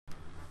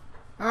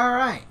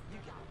Alright,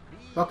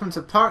 welcome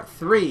to part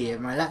 3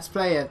 of my Let's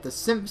Play of The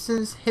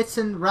Simpsons Hit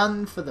and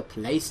Run for the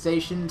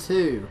PlayStation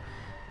 2.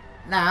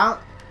 Now,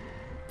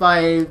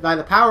 by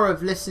the power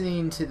of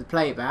listening to the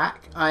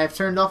playback, I have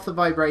turned off the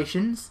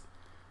vibrations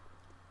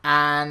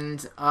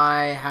and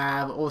I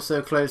have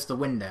also closed the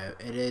window.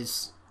 It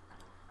is,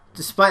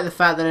 despite the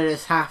fact that it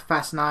is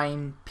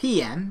 9:30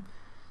 PM,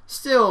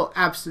 still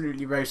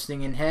absolutely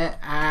roasting in here,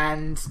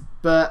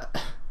 but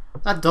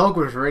that dog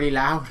was really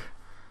loud.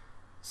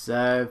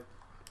 So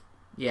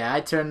yeah,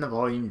 I turned the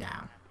volume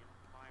down.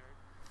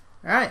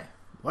 Alright,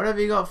 what have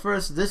you got for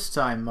us this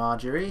time,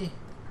 Marjorie?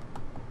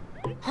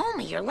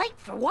 Homie, you're late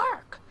for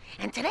work.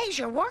 And today's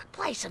your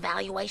workplace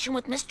evaluation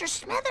with Mr.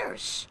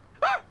 Smithers.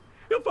 Ah!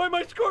 You'll find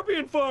my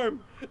scorpion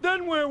farm!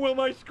 Then where will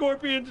my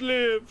scorpions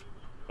live?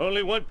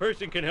 Only one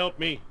person can help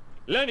me.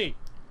 Lenny!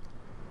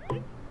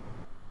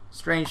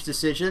 Strange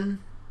decision.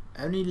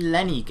 Only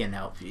Lenny can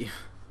help you.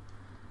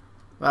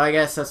 Well, I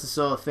guess that's the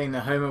sort of thing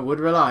that Homer would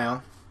rely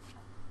on.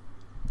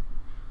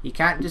 He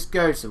can't just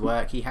go to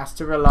work, he has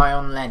to rely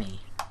on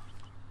Lenny.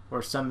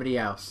 Or somebody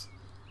else.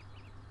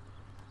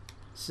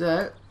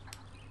 So,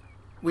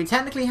 we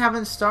technically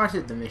haven't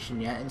started the mission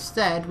yet.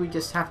 Instead, we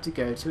just have to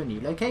go to a new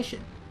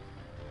location.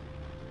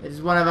 It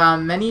is one of our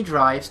many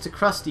drives to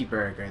Krusty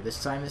Burger.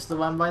 This time it's the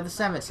one by the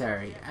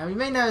cemetery. And we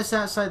may notice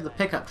outside the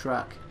pickup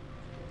truck,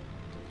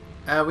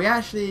 there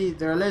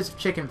are loads of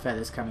chicken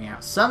feathers coming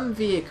out. Some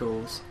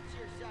vehicles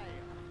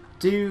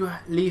do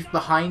leave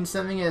behind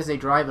something as they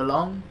drive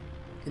along.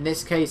 In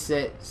this case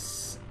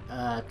it's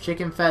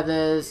chicken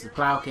feathers, the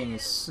Plow King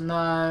is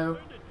snow.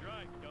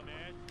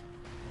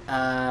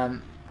 Well,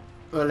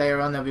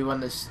 later on there'll be one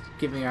that's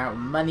giving out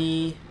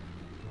money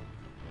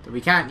that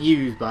we can't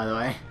use, by the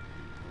way.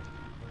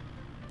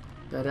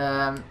 But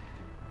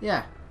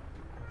yeah.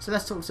 So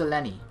let's talk to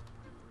Lenny.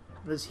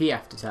 What does he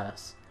have to tell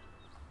us?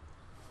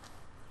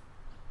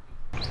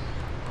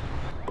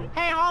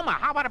 Hey Homer,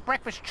 how about a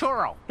breakfast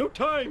churro? No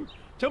time!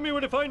 Tell me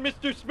where to find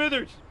Mr.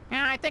 Smithers!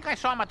 Yeah, I think I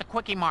saw him at the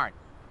Quickie Mart.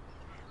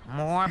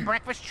 More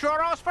breakfast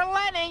churros for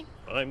Lenny!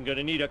 I'm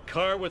gonna need a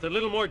car with a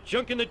little more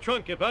junk in the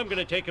trunk if I'm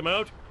gonna take him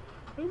out.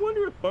 I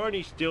wonder if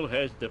Barney still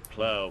has the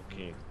Plow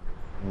King.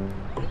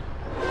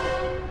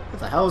 What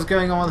the hell is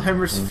going on with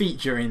Homer's feet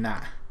during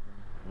that?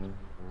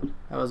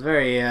 That was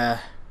very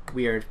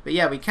weird. But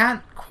yeah, we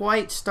can't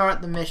quite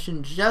start the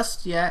mission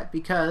just yet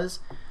because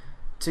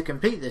to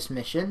complete this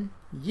mission,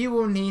 you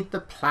will need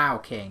the Plow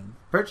King.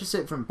 Purchase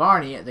it from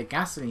Barney at the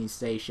gasoline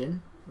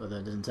station, although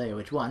it doesn't tell you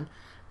which one,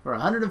 for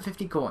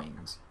 150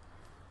 coins.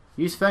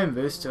 Use phone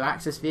booths to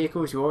access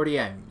vehicles you already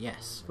own.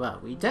 Yes,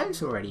 well, we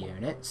don't already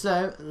own it,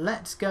 so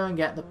let's go and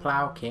get the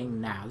Plow King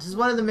now. This is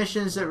one of the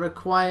missions that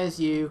requires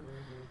you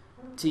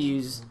to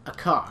use a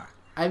car.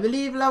 I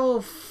believe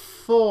level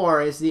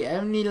 4 is the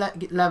only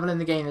level in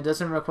the game that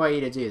doesn't require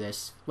you to do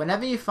this.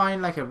 Whenever you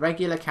find like a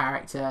regular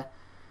character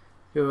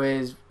who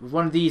is with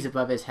one of these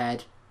above his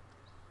head,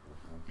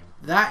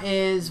 that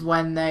is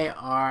when they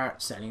are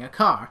selling a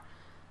car.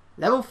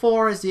 Level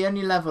 4 is the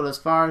only level, as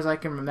far as I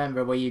can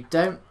remember, where you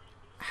don't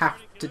have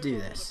to do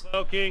this.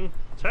 Plow King.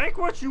 Take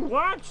what you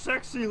want,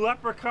 sexy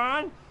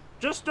leprechaun.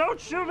 Just don't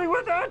shoot me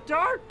with that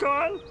dart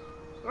gun.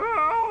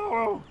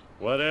 Oh.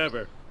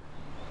 Whatever.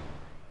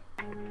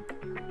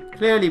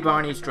 Clearly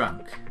Barney's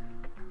drunk.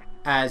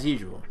 As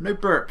usual. No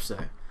burps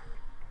though.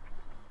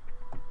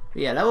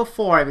 But yeah, level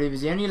 4 I believe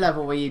is the only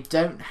level where you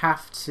don't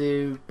have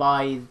to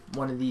buy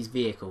one of these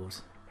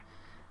vehicles.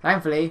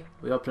 Thankfully,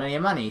 we got plenty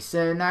of money,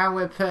 so now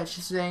we're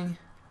purchasing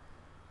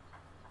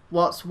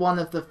what's one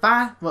of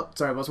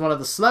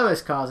the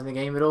slowest cars in the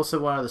game, but also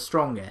one of the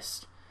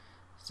strongest.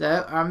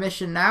 So our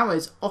mission now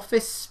is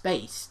Office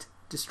Spaced.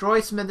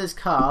 Destroy Smithers'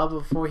 car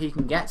before he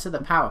can get to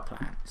the power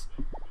plant.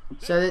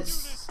 So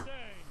it's,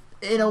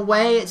 in a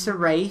way, it's a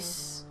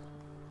race.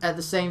 At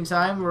the same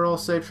time, we're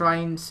also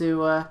trying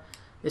to.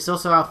 It's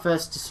also our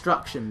first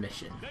destruction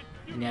mission.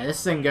 And yeah,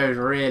 this thing goes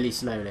really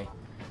slowly,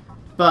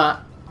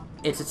 but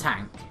it's a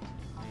tank,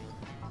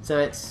 so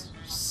its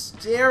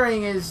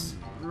steering is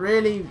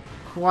really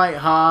quite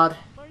hard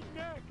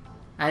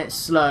and it's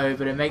slow,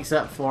 but it makes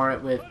up for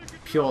it with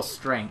pure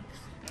strength.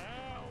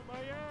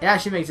 It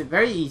actually makes it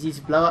very easy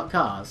to blow up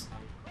cars,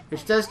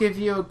 which does give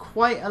you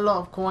quite a lot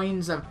of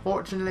coins.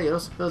 Unfortunately, it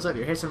also fills up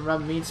your hit and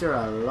run meter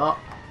a lot.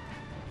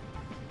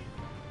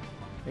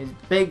 These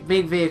big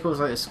vehicles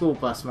like the school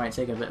bus might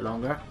take a bit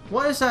longer.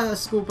 What is that, a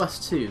school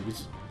bus 2?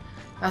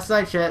 That's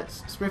like it.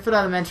 Springfield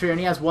Elementary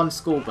only has one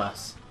school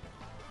bus,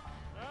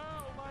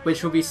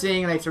 which we'll be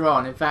seeing later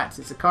on. In fact,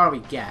 it's a car we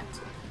get,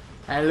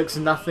 and it looks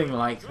nothing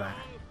like that.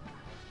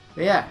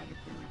 But yeah,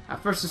 our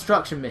first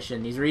destruction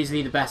mission. These are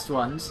easily the best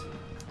ones,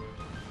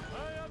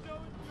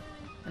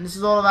 and this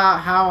is all about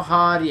how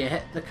hard you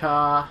hit the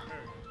car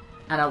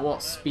and at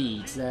what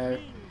speed. So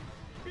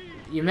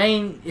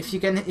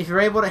if you're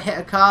able to hit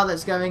a car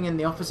that's going in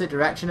the opposite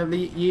direction of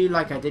you,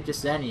 like I did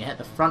just then, and you hit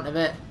the front of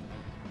it,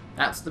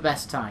 that's the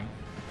best time.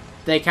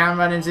 They can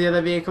run into the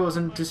other vehicles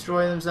and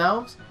destroy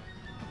themselves,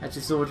 as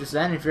you saw just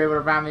then. If you're able to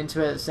ram into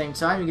it at the same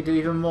time, you can do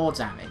even more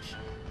damage.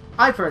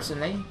 I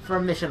personally, for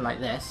a mission like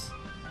this,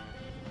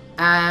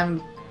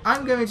 And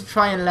I'm going to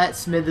try and let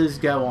Smithers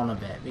go on a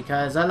bit,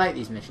 because I like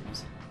these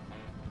missions.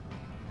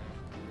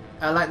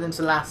 I like them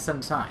to last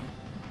some time.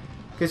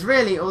 Because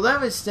really,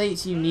 although it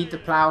states you need the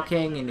Plow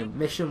King and the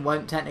mission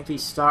won't technically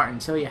start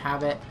until you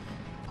have it,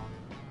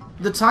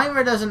 the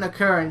timer doesn't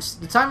occur, and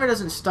the timer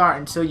doesn't start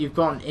until you've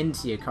gotten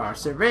into your car.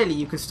 So really,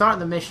 you can start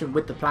the mission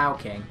with the Plow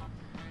King.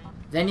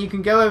 Then you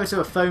can go over to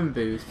a phone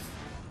booth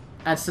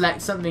and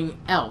select something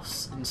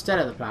else instead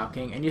of the Plow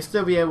King, and you'll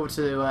still be able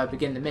to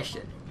begin the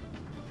mission.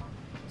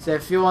 So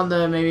if you want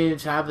maybe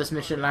to have this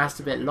mission last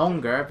a bit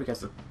longer, because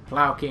the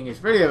Plow King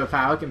is really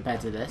overpowered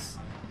compared to this,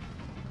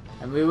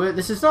 and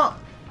this is not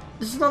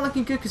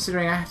looking good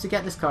considering I have to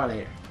get this car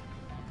later.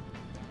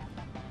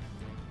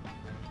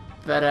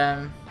 But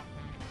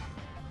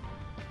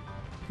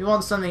if you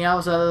want something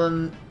else other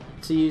than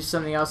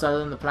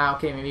the Plow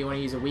King, maybe you want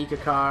to use a weaker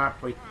car.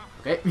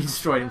 Okay, he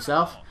destroyed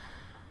himself.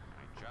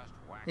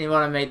 And you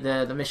want to make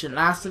the mission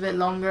last a bit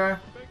longer,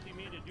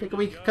 pick a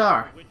weaker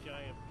car.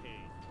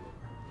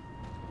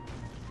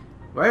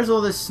 Where's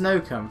all this snow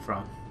come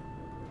from?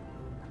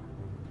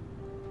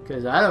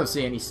 Because I don't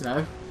see any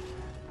snow.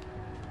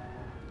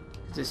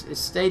 It's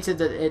stated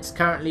that it's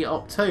currently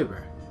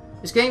October.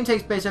 This game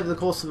takes place over the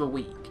course of a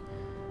week.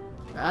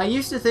 I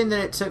used to think that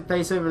it took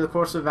place over the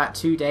course of about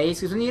 2 days,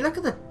 because when you look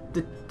at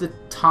the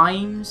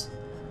times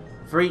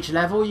for each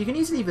level, you can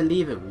easily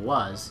believe it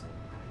was.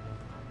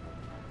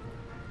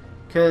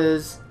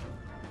 Because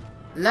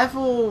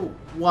level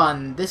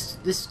 1,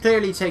 this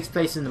clearly takes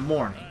place in the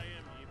morning.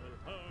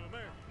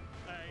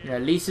 You know,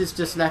 Lisa's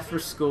just left for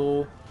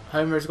school.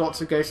 Homer's got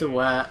to go to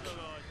work.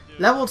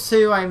 Level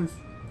 2, I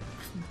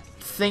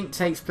think,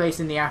 takes place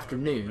in the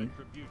afternoon.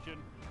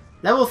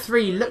 Level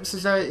 3 looks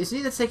as though it's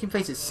either taking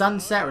place at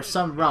sunset or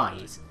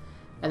sunrise.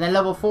 And then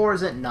level 4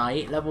 is at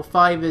night. Level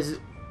 5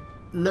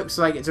 looks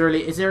like it's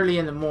early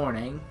in the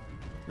morning.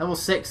 Level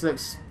 6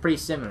 looks pretty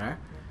similar.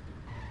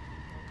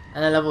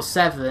 And then level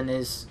 7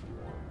 is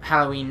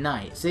Halloween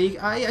night. See,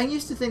 I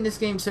used to think this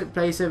game took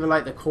place over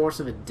like the course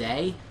of a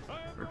day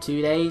or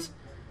 2 days.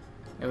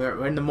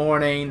 We're in the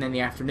morning, then the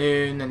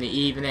afternoon, then the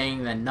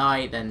evening, then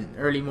night, then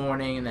early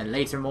morning, and then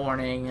later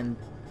morning, and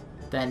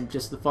then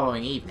just the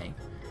following evening.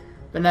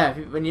 But no,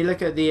 when you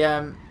look at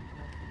the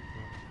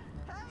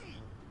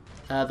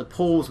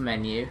pause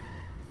menu,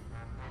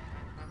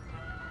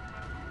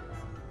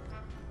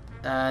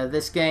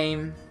 this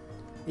game,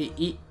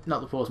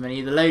 not the pause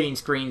menu, the loading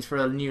screens for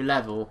a new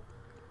level,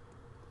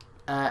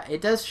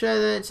 it does show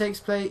that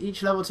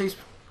each level takes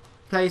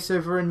place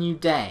over a new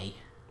day.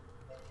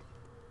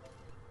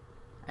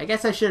 I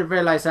guess I should have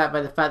realised that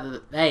by the fact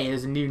that A,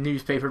 there's a new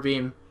newspaper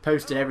being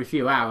posted every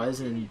few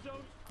hours, and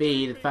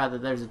B, the fact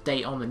that there's a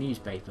date on the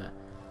newspaper.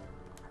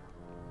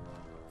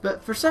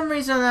 But for some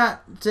reason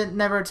that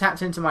never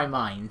tapped into my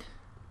mind.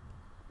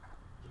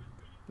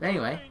 But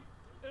anyway,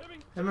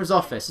 Homer's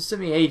office. It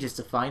took me ages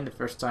to find the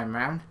first time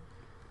round,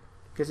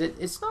 because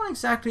it's not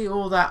exactly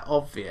all that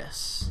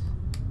obvious.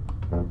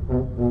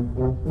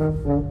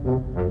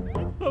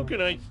 How can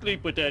I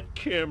sleep with that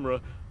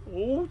camera?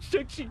 Oh,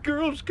 sexy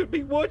girls could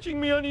be watching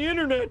me on the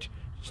internet.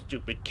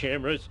 Stupid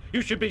cameras,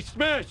 you should be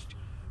smashed.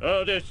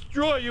 I'll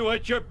destroy you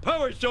at your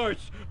power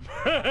source.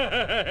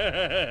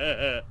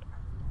 Not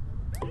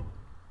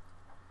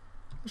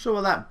sure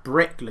what that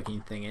brick looking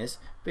thing is,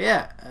 but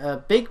yeah,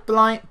 big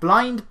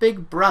blind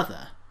big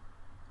brother.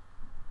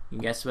 You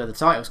can guess where the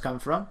titles come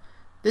from.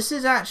 This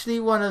is actually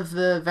one of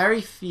the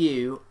very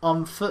few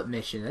on foot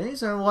missions. I think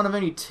it's one of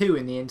only 2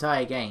 in the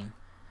entire game.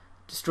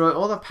 Destroy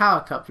all the power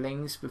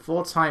couplings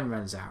before time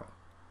runs out.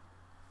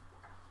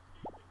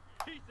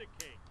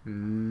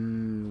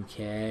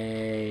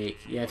 Okay.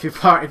 Yeah, if you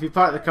park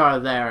the car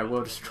there, it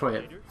will destroy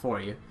it for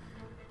you.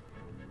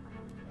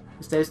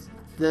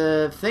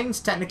 The things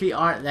technically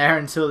aren't there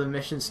until the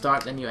mission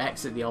starts, then you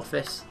exit the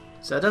office.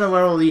 So I don't know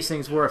where all these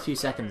things were a few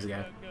seconds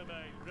ago.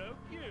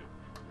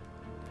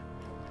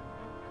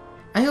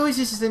 I always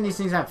used to think these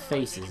things have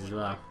faces as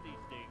well.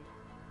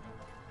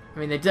 I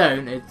mean, they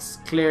don't. It's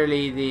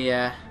clearly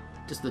the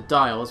just the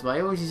dials, but I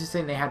always used to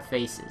think they had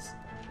faces.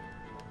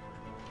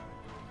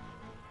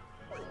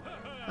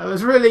 I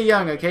was really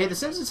young, okay? The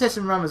Simpsons Hit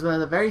and Run was one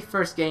of the very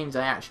first games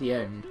I actually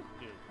owned.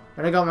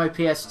 When I got my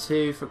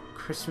PS2 for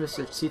Christmas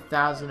of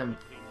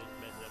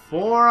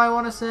 2004, I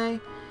want to say.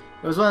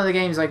 It was one of the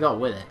games I got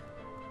with it.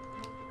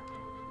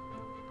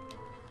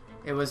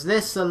 It was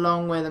this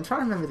along with... I'm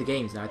trying to remember the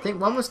games now. I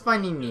think one was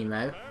Finding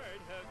Nemo.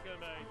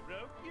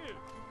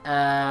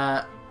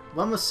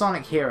 One was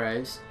Sonic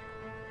Heroes.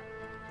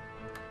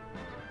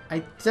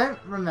 I don't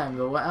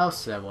remember what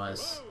else there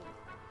was.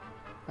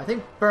 I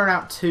think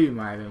Burnout 2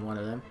 might have been one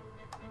of them.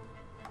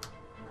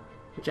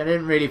 Which I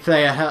didn't really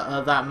play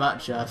that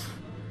much of.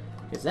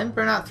 Because then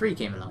Burnout 3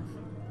 came along.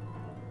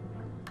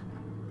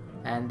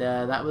 And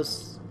that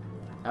was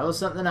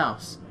something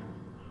else.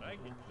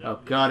 Oh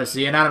god, it's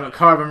the inanimate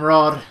carbon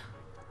rod.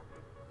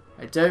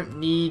 I don't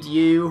need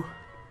you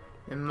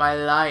in my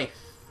life.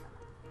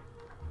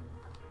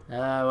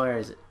 Where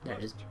is it? There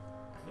it is.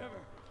 Never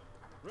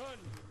run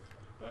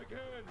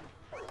again.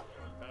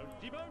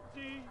 Bouncy bounce.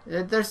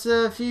 There's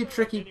a few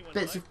tricky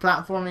bits of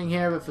platforming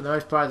here, but for the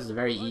most part it's a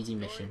very easy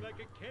mission.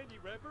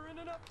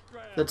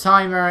 The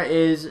timer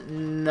is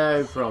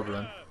no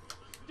problem.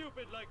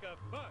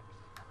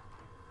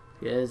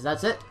 Because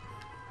that's it.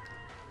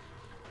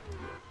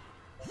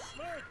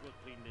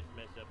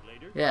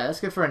 Yeah, let's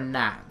go for a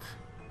nap.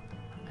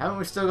 Haven't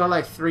we still got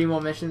like 3 more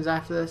missions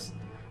after this?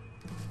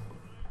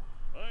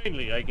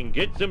 Finally, I can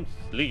get some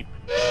sleep.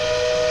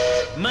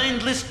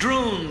 Mindless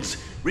drones,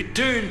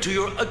 return to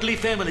your ugly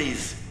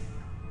families.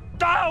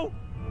 Ow!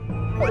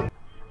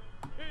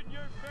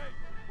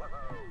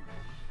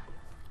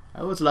 I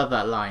always love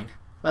that line.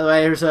 By the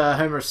way, here's a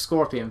Homer's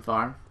scorpion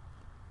farm.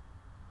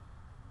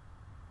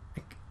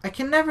 I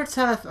can never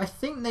tell if I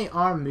think they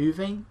are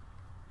moving,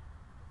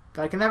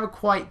 but I can never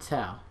quite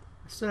tell.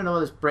 I still don't know what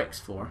this brick's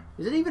for.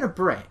 Is it even a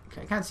brick?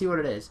 I can't see what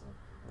it is.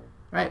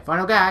 Right,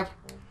 final gag.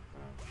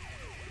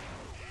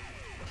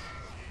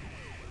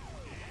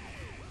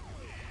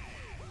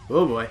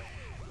 Oh boy.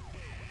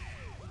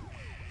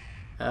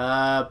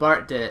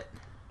 Bart did it.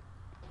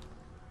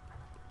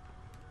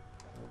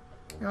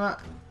 You know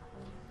what?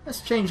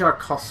 Let's change our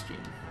costume.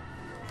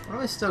 What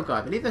do I still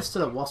got? I believe there's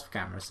still a wasp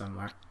camera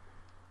somewhere.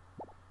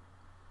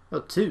 Oh,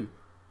 2.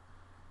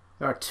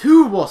 There are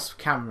 2 wasp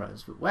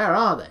cameras, but where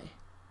are they?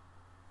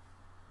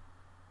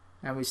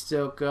 And we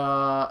still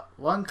got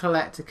 1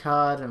 collector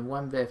card and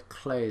 1 bit of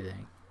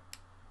clothing.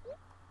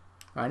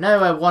 I know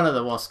where one of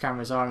the wasp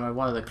cameras are and where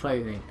one of the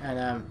clothing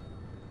and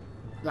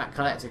that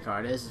collector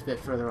card is. It's a bit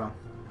further on.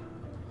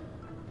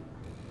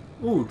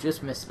 Ooh,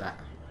 just missed that.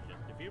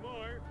 Just a few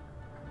more.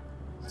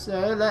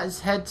 So let's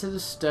head to the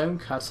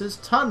Stonecutter's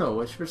Tunnel,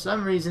 which for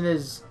some reason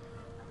is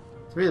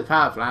through the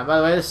power plant. By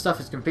the way, this stuff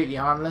is completely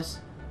harmless,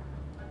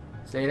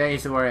 so you don't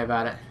need to worry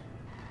about it.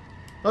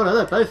 Oh no,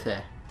 they're both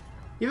here.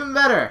 Even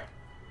better!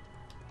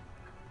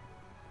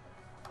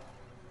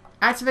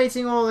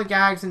 Activating all the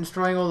gags and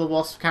destroying all the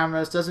wasp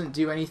cameras doesn't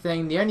do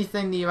anything. The only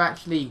thing that you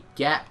actually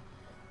get,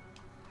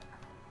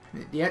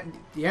 the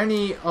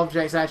only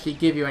objects that actually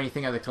give you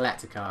anything are the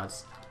collector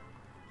cards,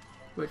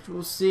 which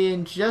we'll see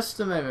in just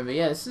a moment. But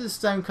yeah, this is a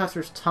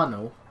Stonecutter's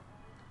Tunnel.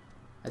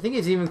 I think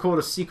it's even called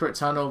a secret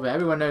tunnel, but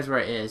everyone knows where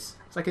it is.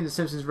 It's like in the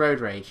Simpsons Road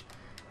Rage.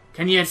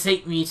 Can you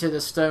take me to the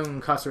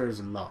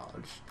Stonecutter's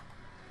Lodge?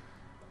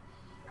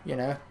 You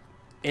know,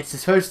 it's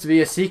supposed to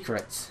be a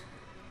secret.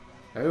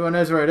 Everyone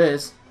knows where it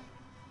is.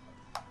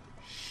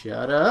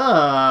 Shut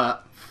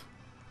up!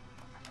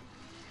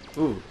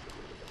 Ooh.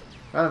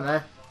 I don't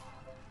know.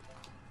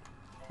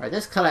 Right,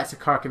 this collector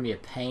card can be a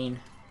pain.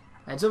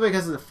 And it's all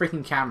because of the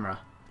freaking camera.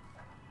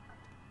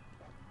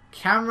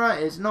 Camera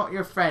is not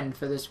your friend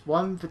for this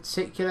one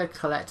particular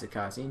collector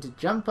card. So you need to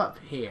jump up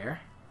here.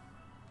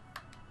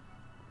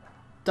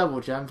 Double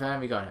jump and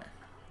we got it.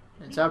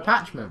 It's our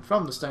attachment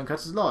from the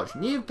Stonecutter's Lodge.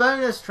 New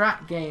bonus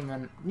track game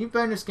and new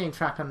bonus game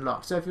track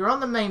unlocked. So if you're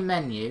on the main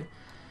menu,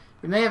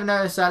 you may have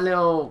noticed that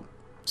little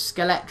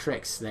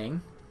Skeletrix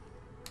thing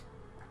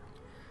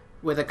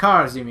with a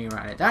car zooming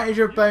around it. That is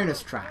your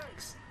bonus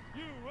tracks.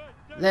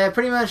 They're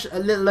pretty much a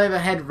little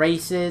overhead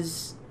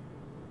races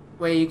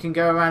where you can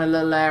go around a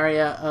little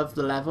area of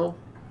the level.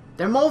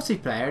 They're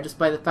multiplayer,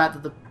 despite the fact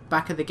that the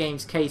back of the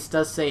game's case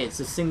does say it's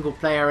a single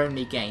player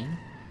only game.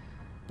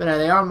 But no,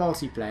 they are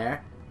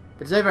multiplayer.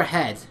 But it's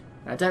overhead,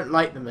 and I don't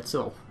like them at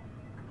all.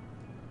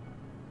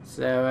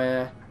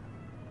 So,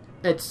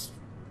 it's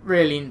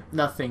really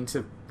nothing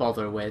to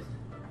bother with.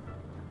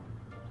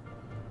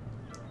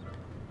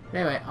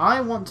 Anyway,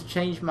 I want to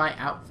change my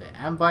outfit,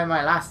 and buy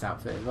my last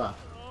outfit as well.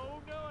 Oh,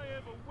 now I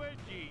have a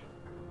wedgie.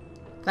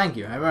 Thank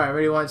you, Homer. I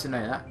really wanted to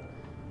know that.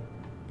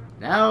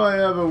 Now I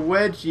have a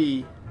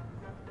wedgie.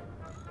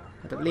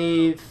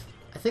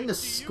 I think the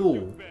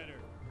school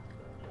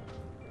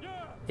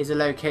is a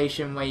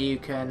location where you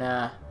can,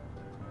 oh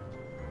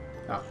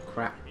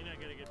crap. You're not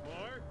gonna get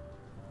more?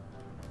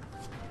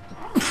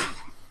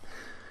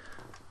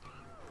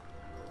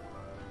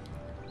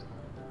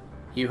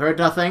 You heard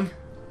nothing?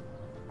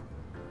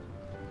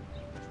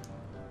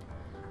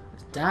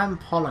 Damn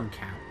pollen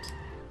count.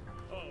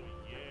 Oh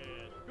yeah,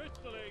 stretch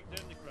the legs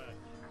and the crotch.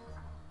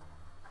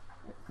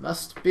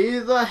 Must be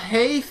the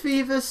hay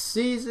fever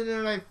season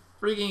and I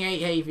freaking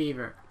hate hay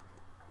fever.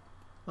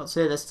 What's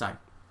here this time?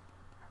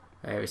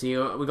 Okay, we see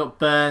we got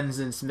Burns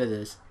and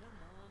Smithers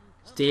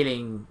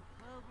stealing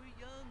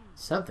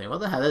something. What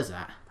the hell is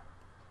that?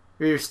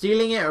 You're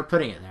stealing it or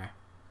putting it there?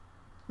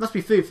 Must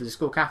be food for the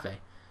school cafe.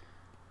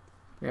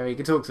 Yeah, we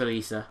can talk to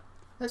Lisa.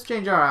 Let's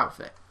change our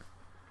outfit.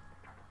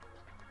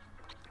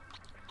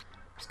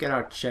 Let's get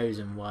our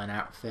chosen one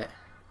outfit.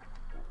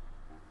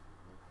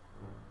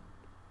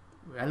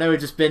 I know we've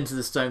just been to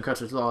the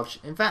Stonecutter's Lodge.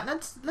 In fact,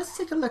 let's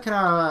take a look at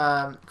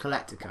our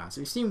collector cards.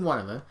 We've seen one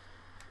of them.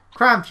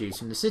 Crab Juice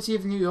from the City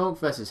of New York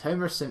versus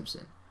Homer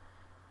Simpson.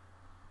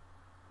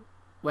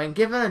 When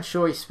given a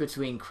choice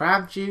between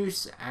crab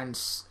juice and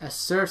a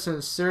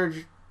certain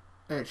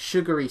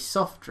sugary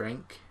soft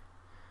drink,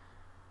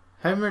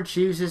 Homer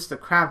chooses the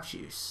crab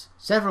juice,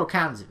 several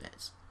cans of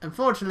it.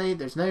 Unfortunately,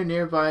 there's no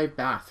nearby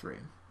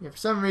bathroom. Yeah, for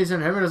some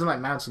reason, Homer doesn't like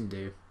Mountain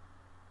Dew.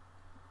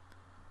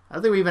 I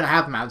don't think we even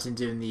have Mountain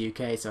Dew in the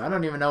UK, so I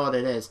don't even know what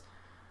it is.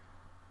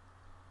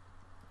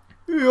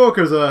 New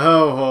Yorker's a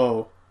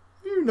hellhole.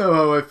 You know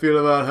how I feel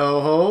about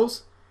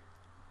hellholes.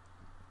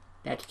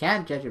 That you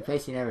can't judge a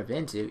place you've never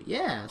been to.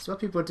 Yeah, that's what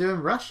people do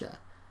in Russia.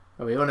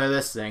 But we all know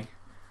this thing.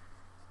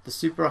 The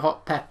super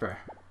hot pepper.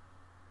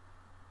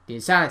 The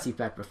insanity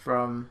pepper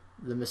from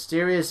The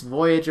Mysterious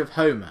Voyage of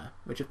Homer,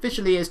 which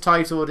officially is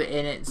titled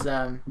in its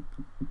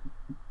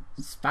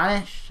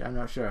Spanish? I'm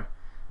not sure.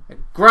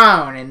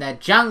 Grown in the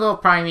jungle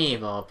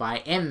primeval by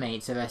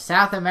inmates of a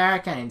South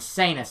American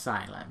insane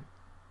asylum.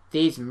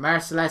 These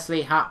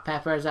mercilessly hot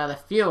peppers are the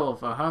fuel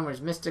for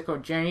Homer's mystical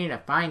journey to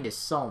find his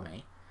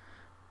soulmate.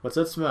 What's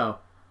that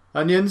smell?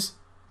 Onions?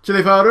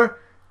 Chili powder?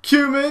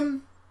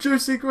 Cumin?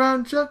 Juicy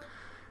ground chuck?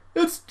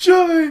 It's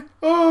chili!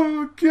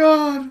 Oh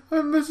god!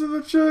 I'm missing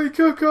the chili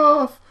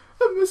cook-off!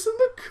 I'm missing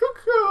the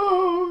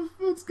cook-off!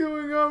 What's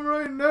going on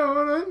right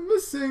now and I'm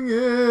missing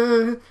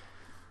it?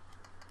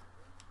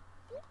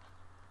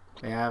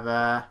 We have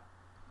the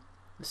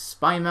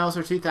Spine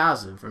Melter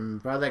 2000 from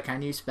Brother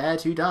Can You Spare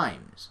 2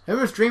 Dimes.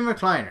 Homer's Dream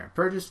Recliner,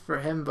 purchased for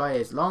him by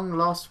his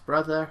long-lost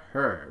brother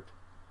Herb.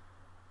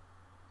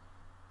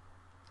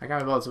 I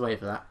can't be bothered to wait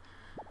for that.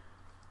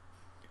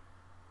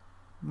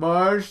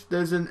 Marge,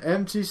 there's an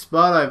empty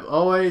spot I've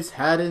always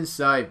had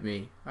inside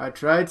me. I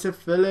tried to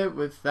fill it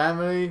with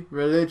family,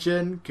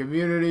 religion,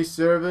 community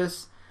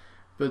service,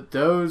 but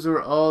those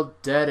were all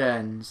dead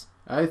ends.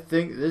 I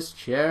think this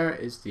chair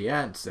is the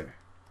answer.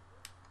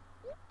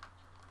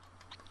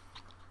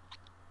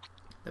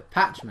 The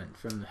Patchment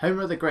from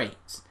Homer the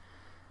Great.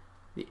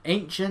 The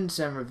ancient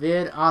and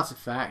revered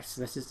artifact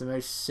that is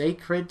most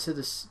sacred to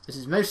the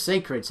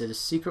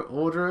secret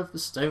order of the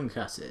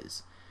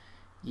Stonecutters.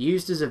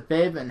 Used as a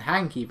bib and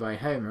hanky by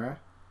Homer,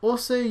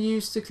 also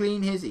used to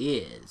clean his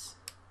ears.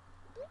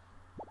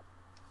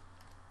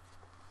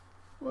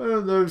 One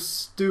of those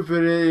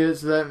stupid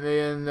idiots let me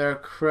in their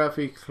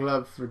crappy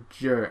club for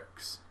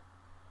jerks.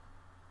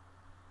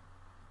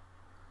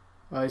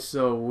 I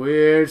saw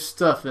weird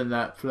stuff in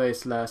that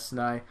place last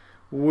night.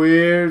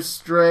 Weird,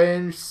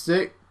 strange,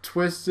 sick,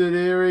 twisted,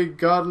 eerie,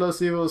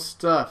 godless, evil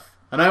stuff.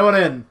 And I went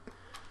in.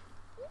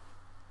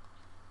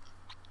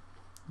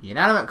 The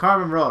inanimate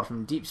carbon rod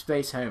from Deep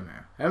Space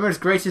Homer. Homer's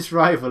greatest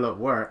rival at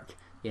work.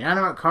 The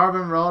inanimate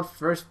carbon rod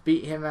first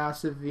beat him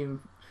out of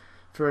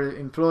for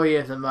Employee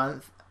of the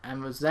Month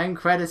and was then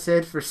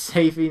credited for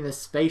saving the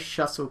space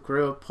shuttle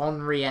crew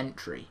upon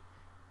re-entry.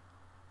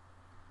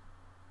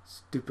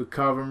 Stupid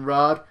carbon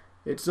rod.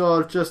 It's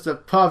all just a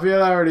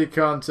popularity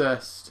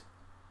contest.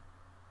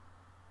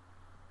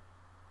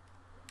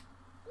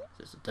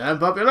 Just a damn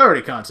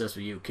popularity contest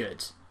for you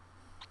kids.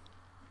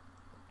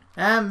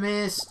 And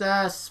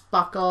Mr.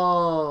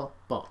 Spuckle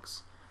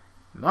Box.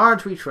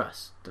 Marge We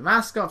Trust, the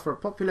mascot for a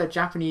popular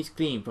Japanese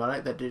cleaning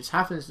product that just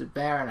happens to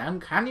bear an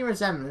uncanny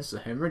resemblance to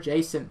Homer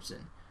J.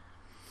 Simpson.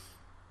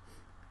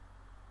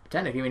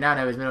 Technically, we now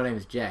know his middle name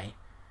is J.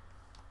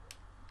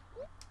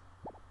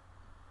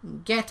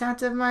 Get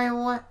out of my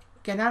way!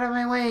 Get out of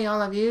my way,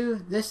 all of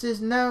you! This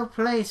is no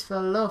place for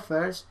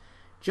loafers.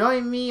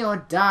 Join me or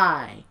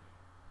die.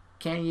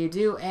 Can you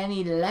do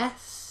any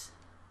less?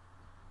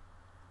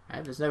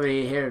 There's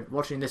nobody here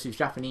watching this who's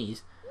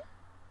Japanese.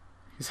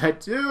 Because I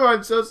do,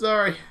 I'm so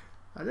sorry.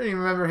 I don't even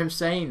remember him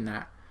saying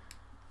that.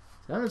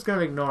 So I'm just going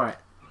to ignore it.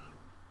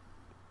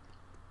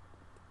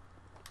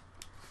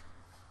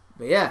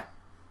 But yeah,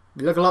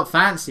 we look a lot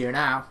fancier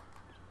now.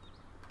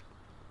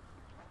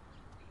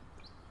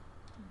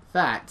 In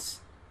fact,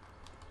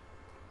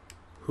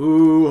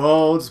 who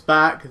holds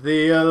back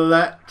the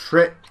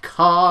electric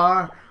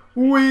car?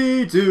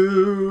 We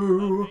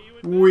do.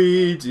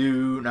 We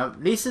do. Now,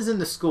 Lisa's in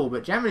the school,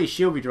 but generally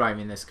she'll be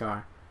driving this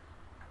car.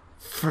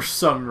 For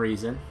some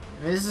reason.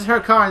 I mean, this is her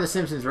car in the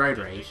Simpsons Road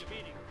Rage.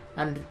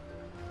 And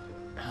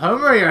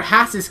Homer, your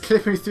hat is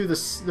clipping through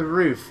the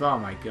roof. Oh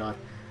my god.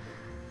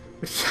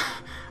 I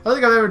don't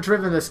think I've ever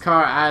driven this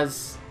car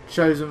as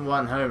Chosen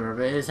One Homer,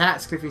 but his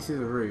hat's clipping through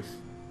the roof.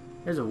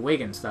 There's a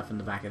wig and stuff in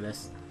the back of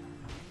this.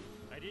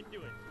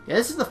 Yeah,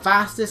 this is the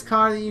fastest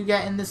car that you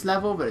get in this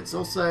level, but it's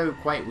also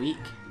quite weak.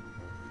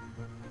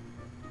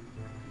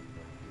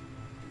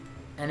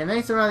 And it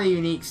makes a rather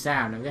unique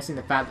sound. I'm guessing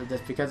the fact that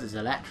that's because it's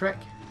electric.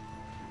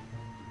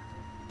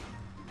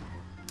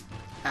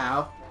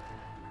 Ow.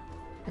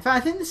 In fact, I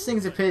think this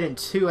thing's appeared in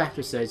 2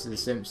 episodes of The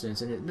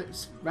Simpsons, and it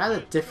looks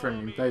rather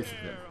different in both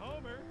of them.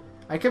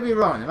 I could be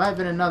wrong, there might have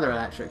been another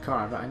electric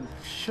car, but I'm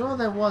sure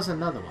there was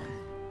another one.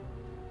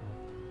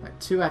 Like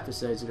 2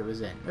 episodes that it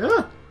was in.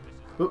 Ugh!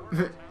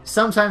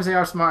 Sometimes they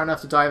are smart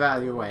enough to dive out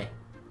of your way.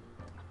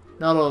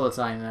 Not all the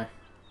time, though.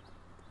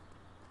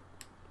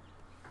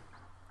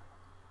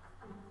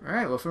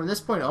 Alright, well from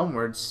this point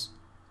onwards,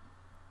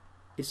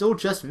 it's all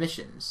just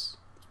missions.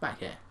 It's back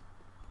here.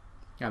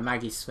 Yeah,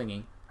 Maggie's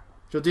swinging.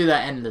 She'll do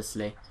that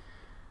endlessly.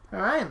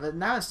 Alright, but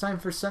now it's time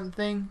for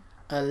something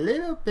a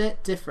little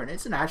bit different.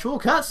 It's an actual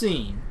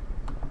cutscene.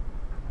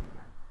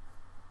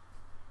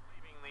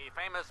 Leaving the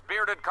famous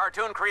bearded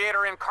cartoon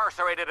creator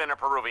incarcerated in a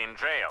Peruvian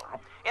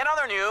jail. In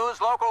other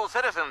news, local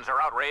citizens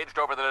are outraged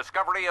over the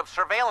discovery of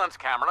surveillance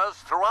cameras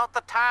throughout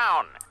the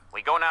town.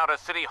 We go now to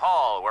City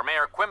Hall, where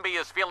Mayor Quimby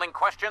is fielding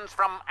questions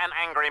from an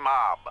angry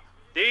mob.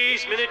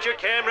 These miniature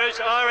cameras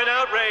are an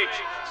outrage.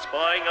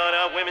 Spying on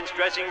our women's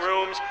dressing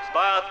rooms,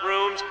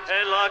 bathrooms,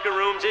 and locker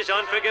rooms is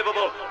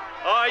unforgivable.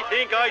 I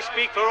think I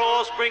speak for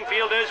all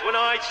Springfielders when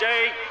I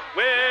say,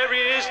 where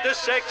is the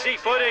sexy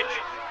footage?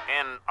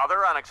 In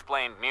other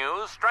unexplained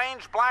news,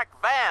 strange black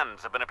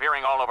vans have been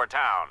appearing all over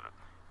town.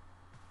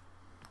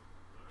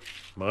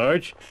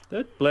 Marge,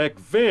 that black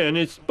van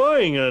is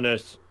spying on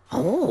us.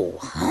 Oh,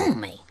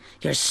 homie,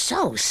 you're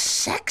so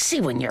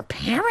sexy when you're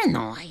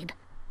paranoid.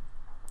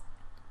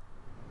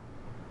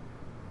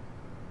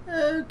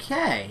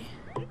 Okay.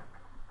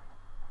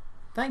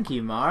 Thank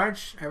you,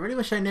 Marge. I really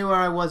wish I knew where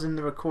I was in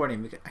the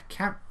recording because I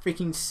can't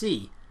freaking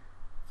see.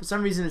 For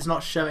some reason it's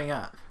not showing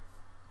up.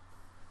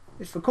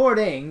 It's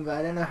recording, but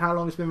I don't know how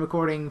long it's been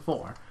recording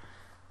for.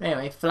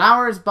 Anyway,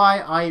 Flowers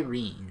by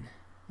Irene.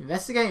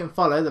 Investigate and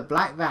follow the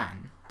black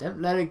van.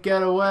 Don't let it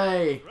get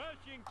away.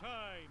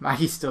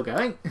 Maggie's still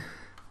going.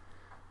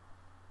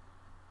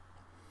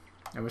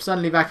 And we're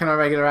suddenly back in our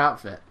regular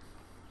outfit.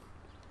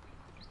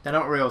 They're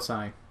not real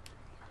time.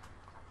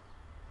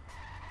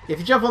 If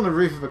you jump on the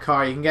roof of a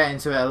car, you can get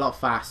into it a lot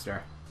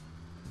faster.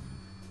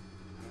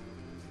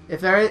 If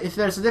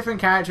there's a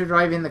different character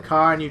driving the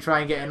car and you try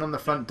and get in on the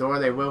front door,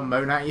 they will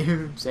moan at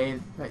you,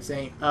 saying,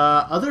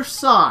 other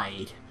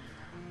side.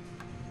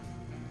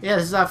 Yeah,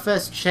 this is our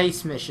first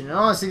chase mission, and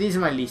honestly, these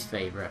are my least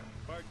favourite.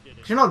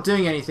 Because you're not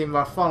doing anything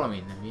while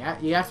following them.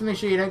 You have to make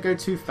sure you don't go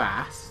too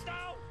fast.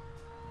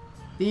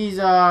 These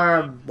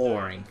are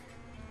boring.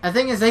 The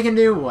thing is, they can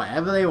do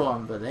whatever they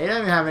want, but they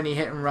don't have any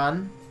hit and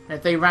run. And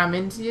if they ram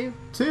into you,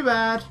 too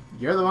bad.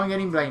 You're the one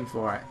getting blamed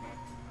for it.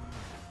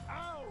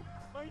 Ow,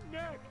 my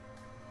neck.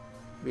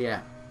 But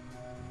yeah,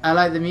 I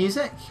like the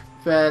music,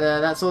 but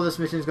that's all this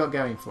mission's got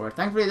going for it.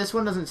 Thankfully, this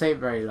one doesn't take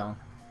very long.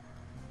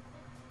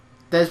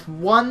 There's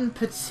one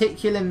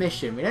particular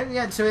mission. We don't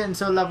get to it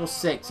until level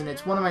 6, and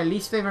it's one of my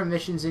least favourite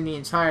missions in the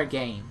entire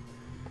game.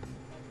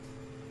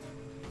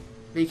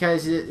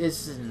 Because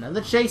it's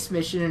another chase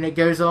mission and it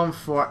goes on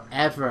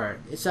forever.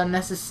 It's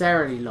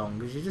unnecessarily long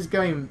because you're just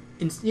going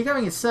in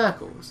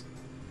circles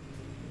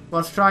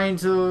whilst trying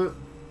to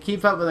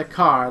keep up with a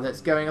car that's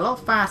going a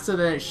lot faster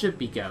than it should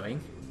be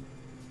going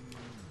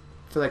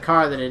for the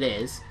car that it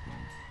is.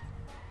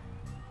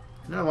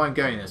 I don't know why I'm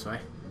going this way.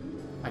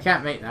 I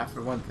can't make that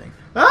for one thing.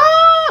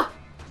 Ah!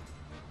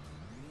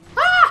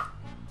 Ah!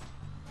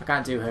 I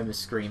can't do Homer's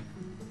scream.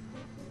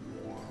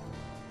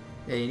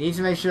 Yeah, you need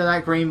to make sure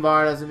that green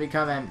bar doesn't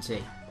become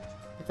empty.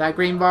 If that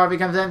green bar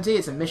becomes empty,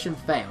 it's a mission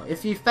fail.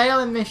 If you fail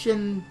a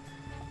mission,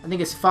 I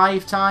think it's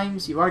 5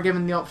 times, you are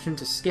given the option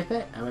to skip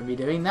it. I won't be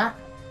doing that.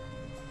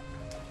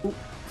 Ooh.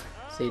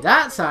 See,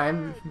 that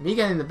time, me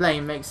getting the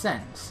blame makes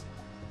sense.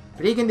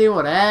 But he can do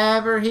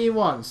whatever he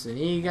wants, and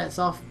he gets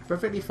off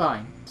perfectly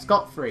fine.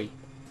 Scot-free.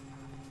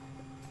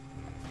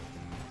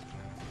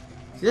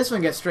 See, this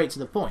one gets straight to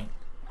the point.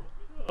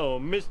 Oh,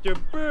 Mr.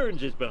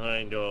 Burns is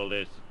behind all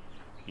this.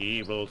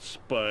 Evil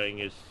spying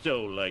is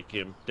so like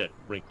him, that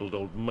wrinkled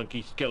old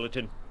monkey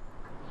skeleton.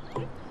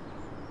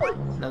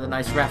 Another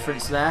nice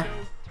reference there.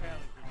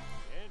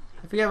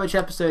 I forget which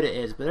episode it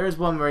is, but there is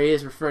one where he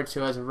is referred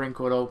to as a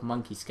wrinkled old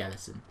monkey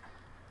skeleton.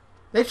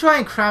 They try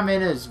and cram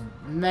in as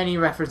many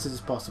references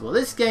as possible.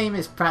 This game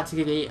is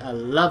practically a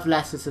love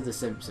letter to The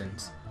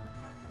Simpsons.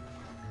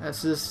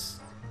 That's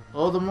just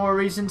all the more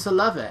reason to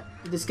love it.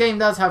 This game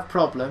does have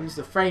problems.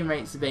 The frame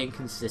rates are being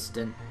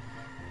consistent.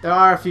 There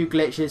are a few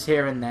glitches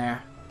here and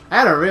there. I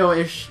had a real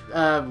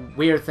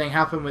weird thing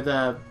happen with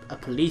a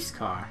police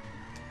car,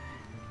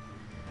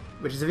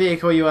 which is a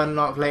vehicle you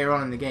unlock later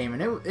on in the game,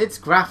 and its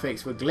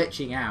graphics were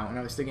glitching out, and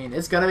I was thinking,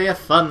 it's going to be a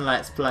fun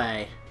Let's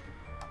Play.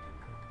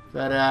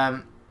 But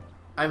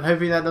I'm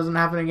hoping that doesn't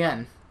happen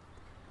again.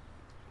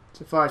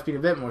 So far it's been a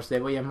bit more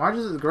stable. Yeah, Marge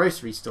is at the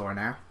grocery store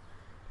now.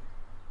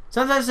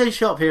 Sometimes they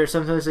shop here,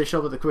 sometimes they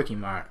shop at the Quickie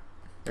Mart.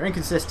 They're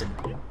inconsistent.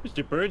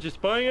 Mr. Burns is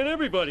spying on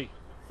everybody.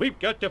 We've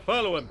got to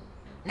follow him.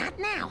 Not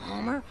now,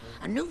 Homer.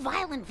 A new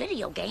violent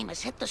video game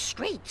has hit the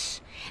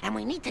streets, and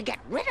we need to get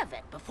rid of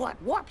it before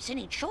it warps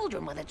any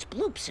children with its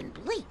bloops and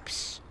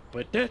bleeps.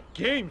 But that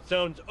game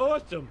sounds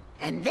awesome.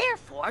 And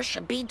therefore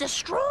should be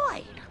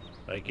destroyed.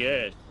 I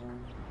guess.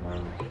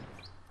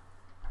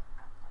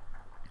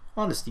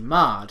 Honestly,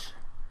 Marge.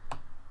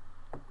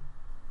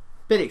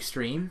 Bit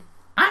extreme.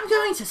 I'm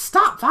going to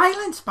stop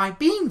violence by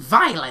being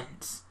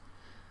violent.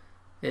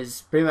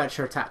 Is pretty much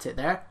her tactic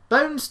there.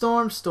 Bone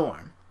Storm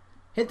Storm.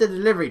 Hit the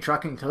delivery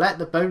truck and collect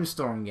the Bone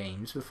Storm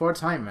games before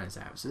time runs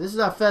out. So this is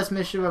our first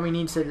mission where we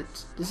need to...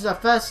 This is our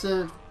first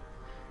of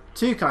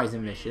 2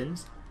 Kaizen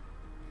missions.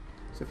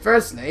 So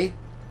firstly,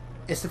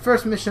 it's the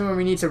first mission where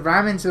we need to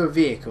ram into a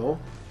vehicle,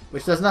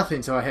 which does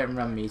nothing to our hit and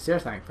run meter,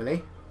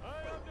 thankfully,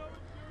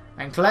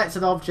 and collect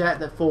an object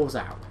that falls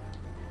out.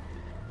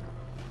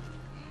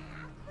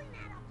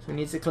 So we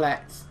need to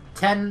collect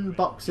 10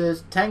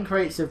 boxes, 10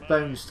 crates of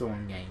Bone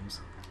Storm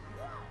games.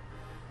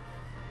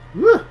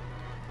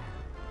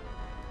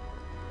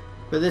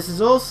 But this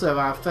is also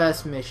our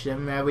first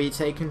mission where we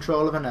take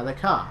control of another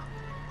car.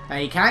 Now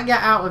you can't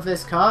get out with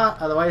this car,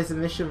 otherwise the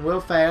mission will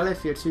fail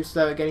if you're too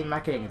slow at getting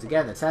back in. It's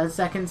again, the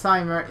 10-second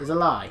timer is a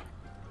lie.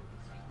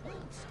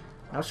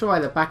 Not sure why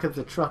the back of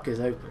the truck is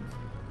open.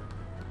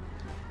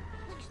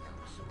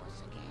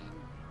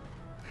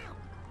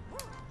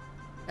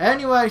 It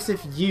only works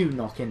if you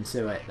knock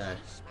into it though.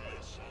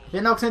 If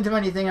it knocks into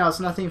anything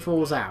else, nothing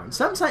falls out. And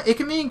sometimes it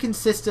can be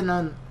inconsistent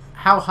on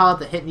how hard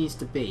the hit needs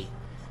to be.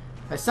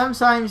 Like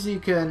sometimes you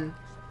can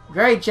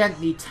very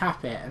gently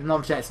tap it and an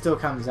object still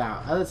comes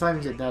out. Other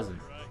times it doesn't.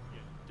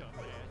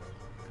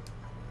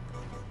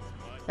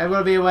 I've got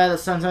to be aware that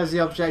sometimes the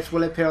objects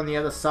will appear on the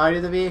other side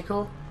of the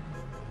vehicle.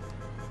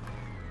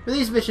 But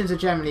these missions are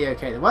generally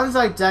okay. The ones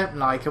I don't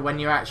like are when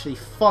you're actually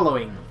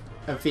following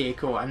a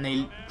vehicle and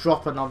they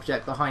drop an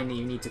object behind that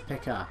you need to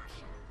pick up.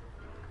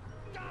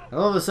 And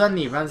all of a sudden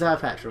he runs out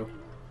of petrol.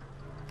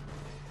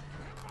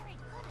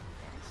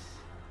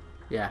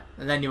 Yeah,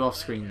 and then you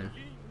off-screen them.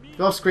 If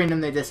you off-screen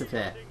them, they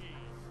disappear.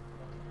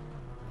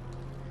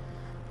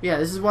 Yeah,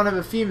 this is one of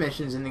a few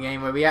missions in the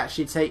game where we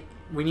actually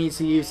we need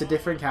to use a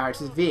different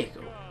character's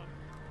vehicle.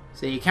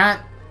 So you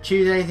can't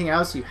choose anything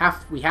else. We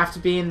have to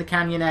be in the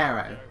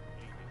Canyonero.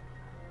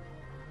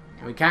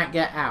 And we can't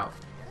get out.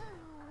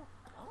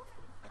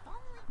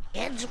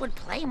 Kids would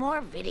play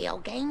more video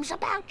games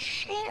about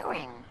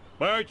sharing.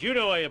 Marge, you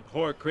know I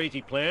abhor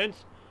crazy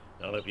plans.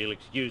 Now, if you'll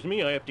excuse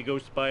me, I have to go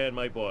spy on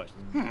my boss.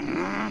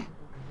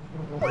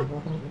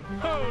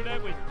 Oh,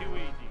 that was too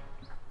easy.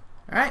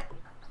 Alright.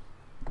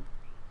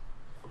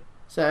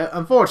 So,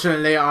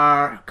 unfortunately,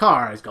 our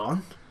car is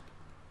gone.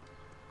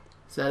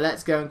 So,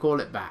 let's go and call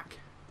it back.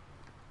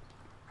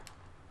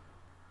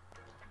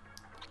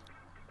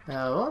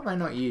 What have I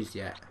not used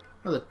yet?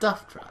 Oh, the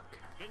duff truck.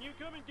 Can you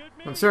come and get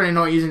me? I'm certainly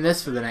not using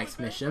this for the next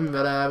mission,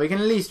 but we can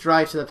at least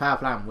drive to the power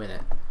plant with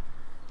it.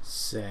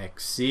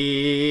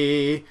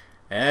 Sexy.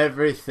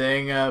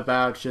 Everything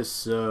about you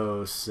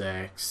so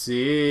sexy.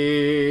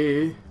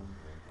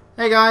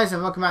 Hey guys,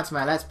 and welcome back to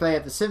my Let's Play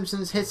of The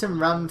Simpsons Hit and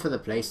Run for the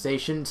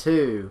PlayStation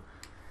 2.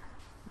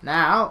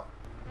 Now,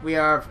 we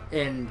are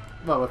in,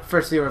 well,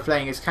 firstly we're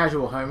playing as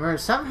Casual Homer, and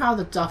somehow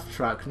the duff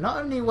truck not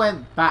only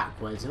went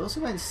backwards, it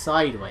also went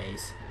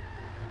sideways.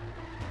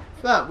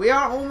 But we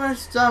are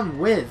almost done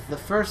with the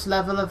first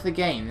level of the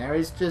game. There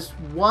is just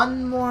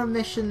one more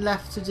mission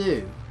left to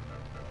do.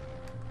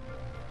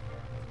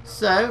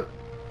 So,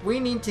 we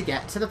need to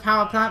get to the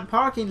power plant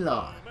parking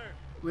lot,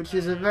 which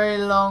is a very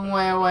long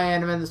way away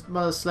and one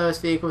of the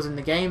slowest vehicles in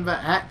the game, but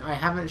heck, I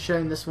haven't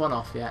shown this one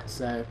off yet,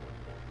 so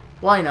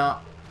why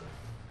not?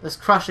 Let's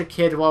crush a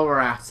kid while we're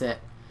at it.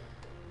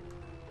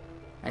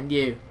 And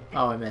you.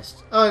 Oh, I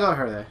missed. Oh, I got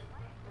her though.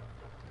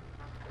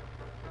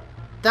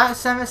 That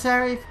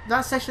cemetery,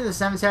 that section of the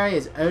cemetery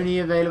is only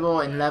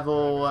available in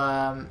level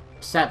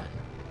 7.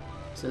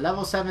 So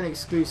level 7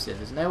 exclusive.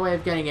 There's no way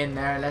of getting in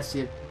there unless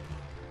you...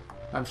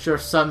 I'm sure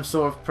some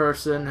sort of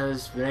person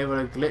has been able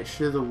to glitch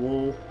through the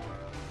wall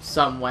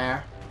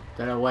somewhere.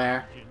 Don't know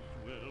where.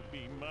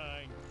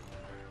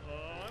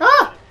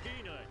 Ah!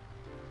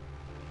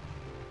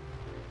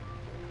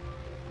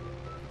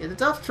 Yeah, the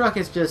duff truck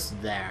is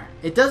just there.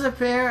 It does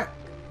appear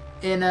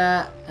in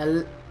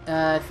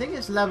I think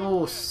it's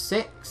level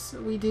 6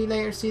 that we do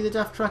later see the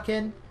duff truck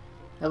in.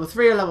 Level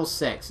 3 or level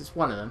 6, it's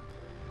one of them.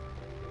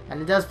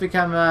 And it does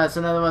become, it's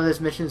another one of those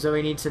missions where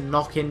we need to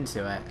knock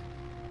into it.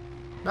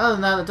 But other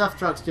than that, the duff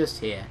truck's just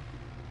here.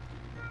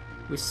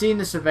 We've seen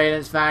the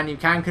surveillance van, you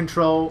can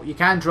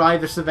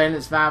drive the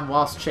surveillance van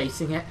whilst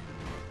chasing it.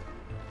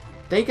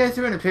 They go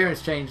through an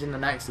appearance change in the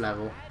next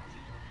level.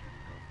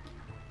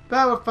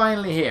 But we're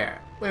finally here.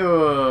 Wait,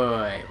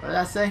 what did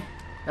I say?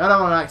 No, I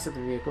don't want to exit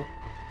the vehicle.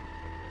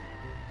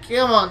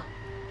 Come on.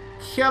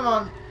 Come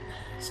on.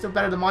 Still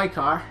better than my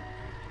car.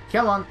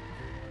 Come on.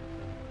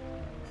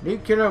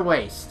 Nuclear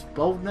waste.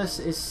 Boldness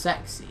is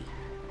sexy.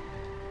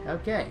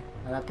 Okay.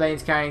 And that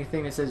plane's carrying a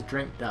thing that says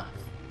drink duff.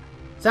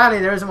 Sadly,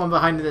 there isn't one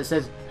behind it that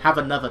says have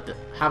another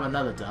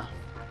duff.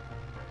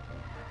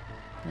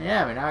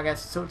 Yeah, but now I get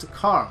to talk to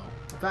Carl.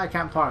 I bet I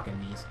can't park in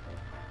these.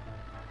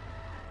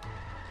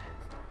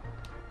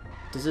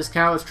 Does this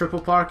count as triple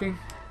parking?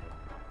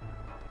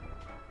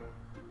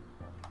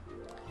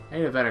 I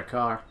need a better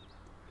car.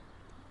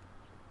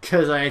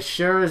 Because I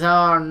sure as hell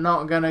are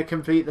not going to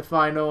complete the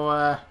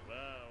final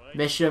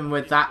mission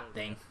with that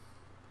thing.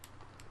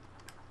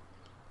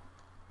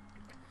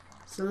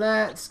 So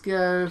let's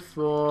go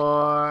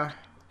for...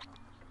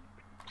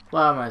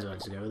 Well, I might as well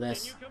just go with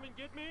this.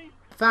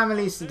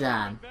 Family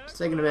sedan. It's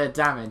taking a bit of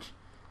damage.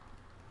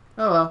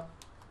 Oh well.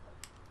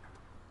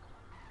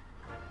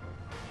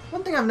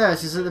 One thing I've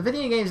noticed is that the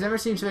video games never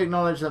seem to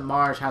acknowledge that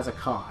Marge has a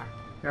car.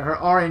 You know, her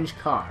orange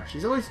car.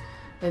 She's always...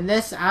 In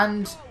this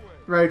and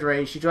Road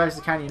Rage, she drives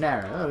the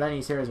Canyonero. Oh,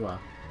 Lenny's here as well.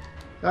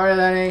 Sorry,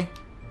 Lenny.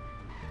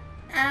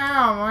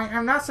 Ow,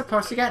 I'm not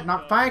supposed to get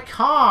knocked by a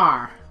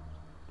car.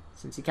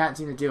 Since he can't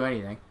seem to do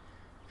anything.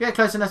 If you get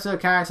close enough to a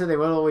character, they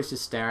will always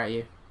just stare at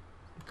you.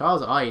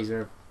 Carl's eyes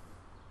are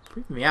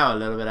creeping me out a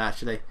little bit,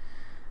 actually.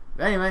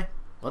 But anyway,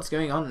 what's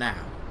going on now?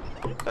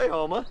 Hey,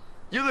 Homer.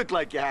 You look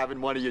like you're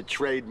having one of your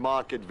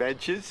trademark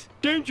adventures.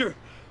 Danger!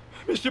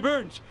 Mr.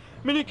 Burns,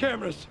 mini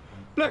cameras,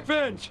 black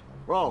vans.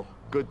 Oh,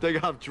 good thing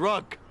I'm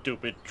drunk.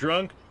 Stupid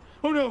drunk.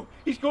 Oh no,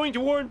 he's going to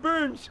warn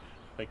Burns.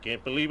 I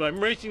can't believe I'm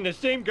racing the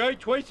same guy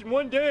twice in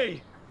one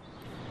day.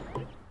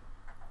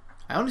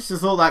 I honestly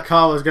thought that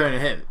car was going to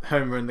hit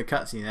Homer in the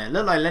cutscene there. It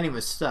looked like Lenny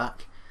was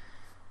stuck.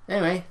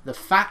 Anyway, the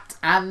Fat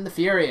and the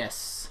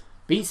Furious.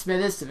 Beat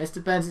Smithers to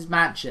Mr. Burns'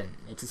 mansion.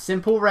 It's a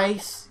simple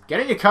race. Get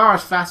in your car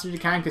as fast as you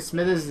can because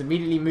Smithers is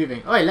immediately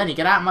moving. Oi, Lenny,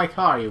 get out of my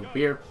car, you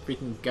weird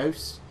freaking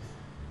ghost.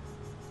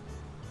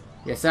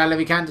 Yeah, sadly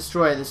we can't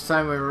destroy it. This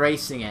time we're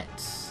racing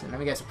it. And let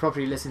me get to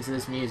properly listen to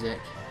this music.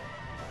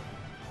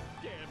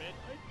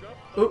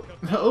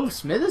 Oh,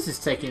 Smithers is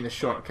taking the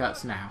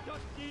shortcuts now.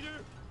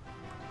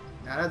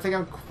 I don't think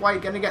I'm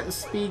quite going to get the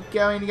speed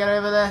going to get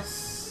over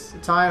this. A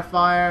tire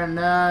fire?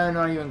 No,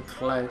 not even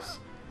close.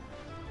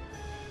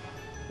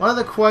 One of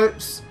the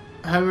quotes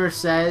Homer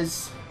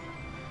says,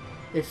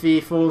 if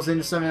he falls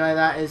into something like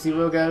that, is he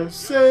will go,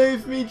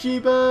 "Save me,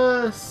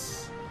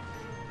 Jeebus!"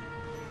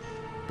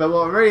 But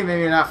what really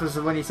made me laugh was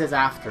when he says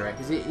after it,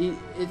 because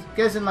it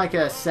goes in like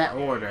a set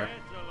order.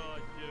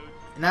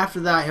 And after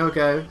that he'll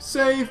go,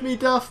 "Save me,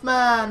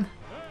 Duffman!"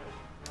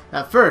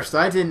 At first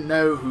I didn't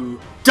know who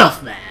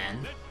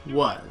Duffman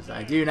was.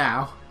 I do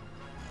now.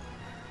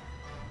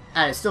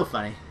 And it's still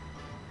funny.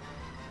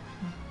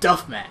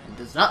 Duffman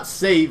does not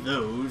save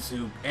those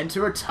who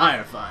enter a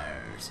tire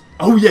fires.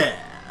 Oh yeah!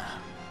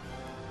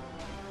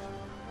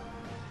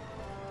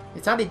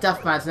 It's only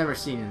Duffman's never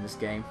seen in this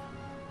game.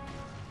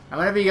 And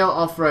whenever you go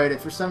off-road,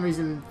 if for some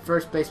reason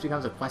first base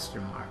becomes a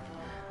question mark.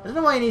 I don't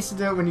know why he needs to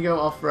do it when you go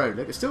off-road.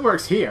 Look, it still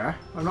works here.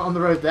 I'm not on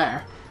the road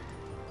there.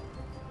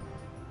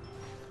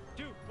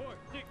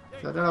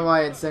 So I don't know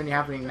why it's only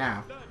happening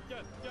now.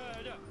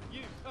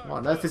 What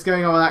on earth is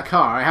going on with that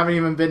car? I haven't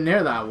even been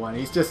near that one.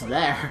 He's just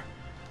there.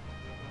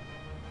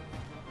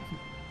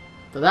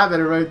 But that bit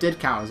of road did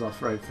count as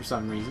off-road for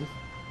some reason.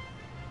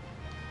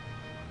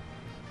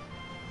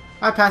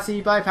 Bye,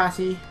 Patty. Bye,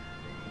 Patty.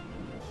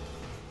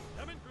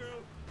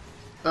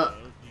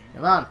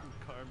 Come on.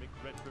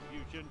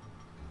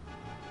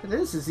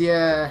 This is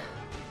the,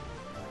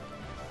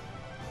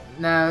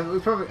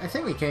 No, I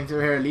think we came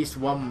through here at least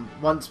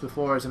once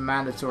before as a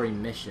mandatory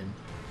mission.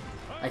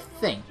 I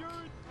think.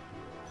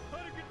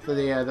 For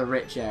the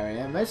rich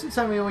area. Most of the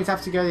time we always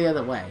have to go the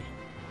other way.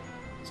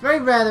 It's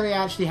very rare that we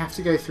actually have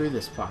to go through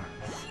this part.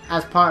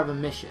 As part of a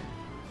mission.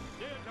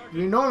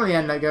 You normally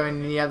end up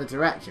going in the other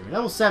direction. With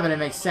level 7 it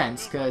makes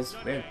sense because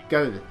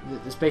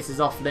the space is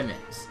off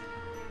limits.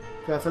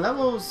 But for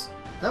level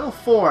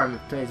 4 it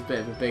plays a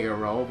bit of a bigger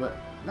role, but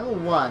level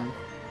 1,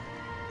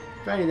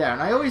 very there.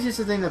 And I always used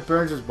to think that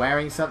Burns was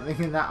wearing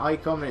something in that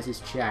icon, but it's his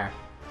chair.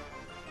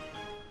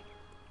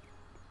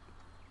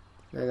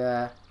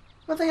 But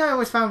one thing I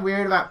always found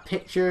weird about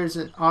pictures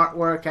and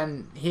artwork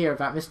and here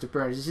about Mr.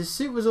 Burns is his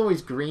suit was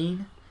always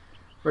green,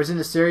 whereas in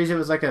the series it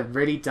was like a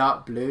really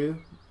dark blue.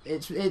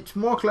 It's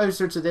more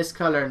closer to this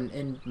colour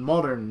in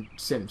modern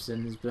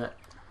Simpsons, but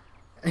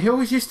it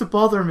always used to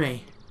bother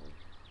me.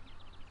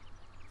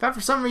 In fact,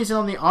 for some reason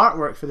on the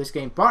artwork for this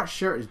game, Bart's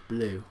shirt is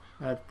blue.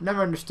 I've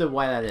never understood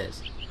why that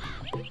is.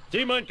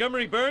 See,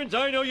 Montgomery Burns,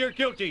 I know you're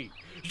guilty.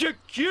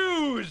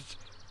 Accused!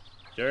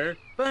 Sir?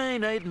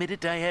 Fine, I admit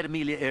it. I had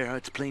Amelia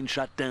Earhart's plane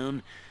shot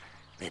down.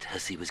 That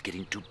hussy was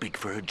getting too big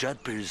for her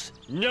jodhpurs.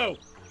 No!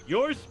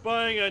 You're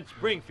spying on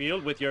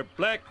Springfield with your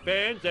black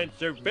vans and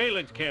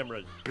surveillance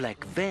cameras.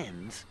 Black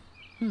vans?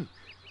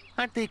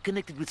 Aren't they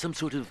connected with some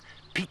sort of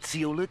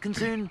pizziola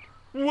concern?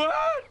 What?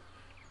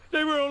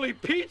 They were only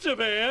pizza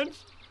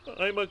vans?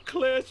 I'm a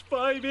Class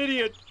 5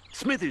 idiot.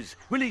 Smithers,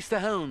 release the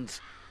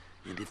hounds.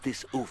 And if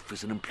this oaf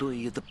is an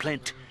employee of the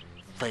plant,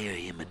 fire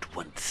him at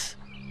once.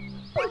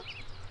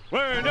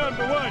 We're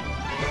number one!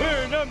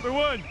 We're number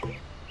one!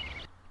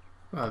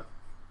 Well,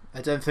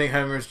 I don't think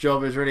Homer's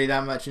job is really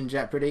that much in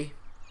jeopardy.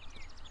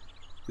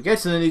 We go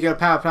to the nuclear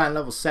power plant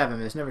level 7,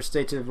 but it's never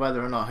stated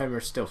whether or not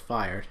Homer's still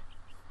fired.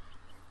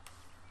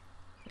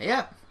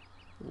 Yep.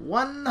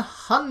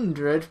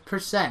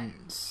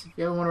 100%. If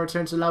you ever want to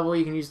return to the level,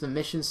 you can use the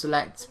mission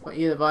select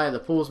either via the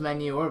pause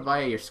menu or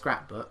via your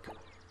scrapbook.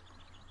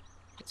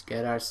 Let's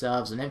get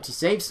ourselves an empty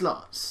save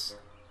slots.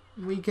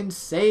 We can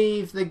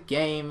save the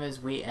game as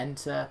we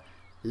enter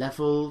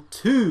level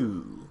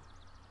 2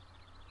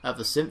 of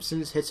the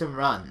Simpsons Hit and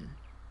Run.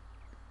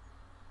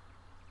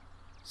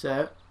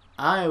 So,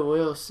 I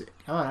will see.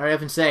 Come on, hurry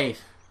up and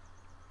save.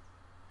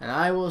 And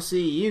I will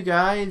see you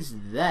guys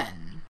then.